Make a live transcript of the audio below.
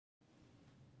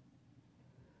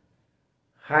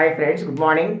Hi friends, good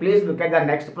morning. Please look at the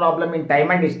next problem in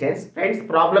time and distance. Friends,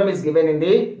 problem is given in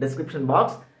the description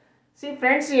box. See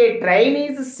friends, a train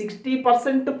is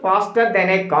 60% faster than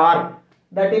a car.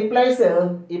 That implies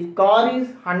if car is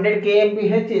 100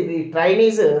 kmph, the train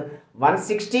is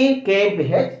 160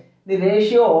 kmph. The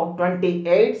ratio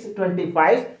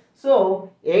 28:25.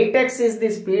 So 8x is the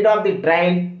speed of the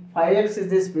train, 5x is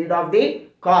the speed of the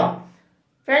car.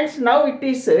 Friends, now it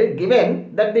is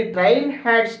given that the train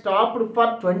had stopped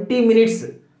for 20 minutes.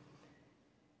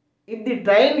 If the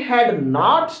train had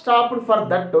not stopped for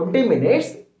that 20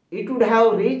 minutes, it would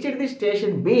have reached the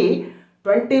station B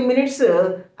 20 minutes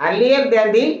earlier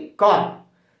than the car.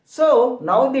 So,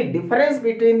 now the difference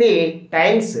between the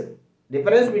times,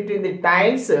 between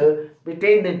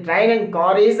the train and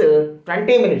car is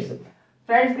 20 minutes.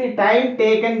 Friends, the time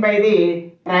taken by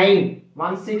the train,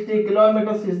 160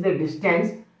 kilometers is the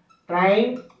distance.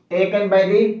 Train taken by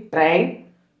the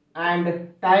train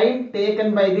and time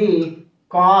taken by the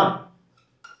car.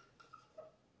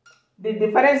 The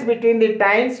difference between the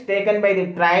times taken by the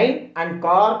train and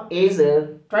car is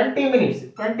 20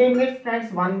 minutes. 20 minutes,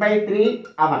 friends, 1 by 3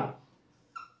 hour.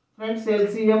 Friends,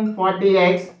 LCM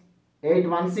 40x, 8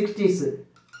 160s,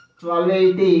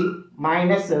 1280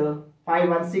 minus 5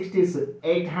 160s,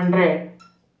 800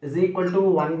 is equal to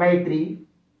 1 by 3.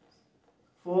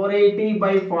 480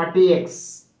 by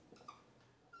 40x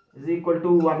is equal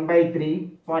to 1 by 3.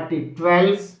 40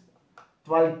 12s,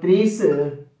 12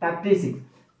 3s, 36.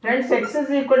 Friends, x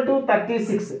is equal to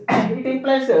 36. It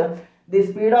implies the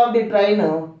speed of the train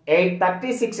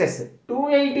 836s,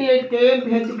 288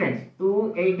 kmph, friends,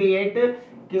 288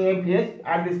 kmph,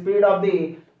 and the speed of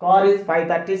the car is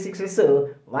 536s,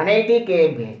 180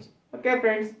 kmph. Okay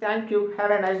friends, thank you,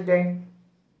 have a nice day.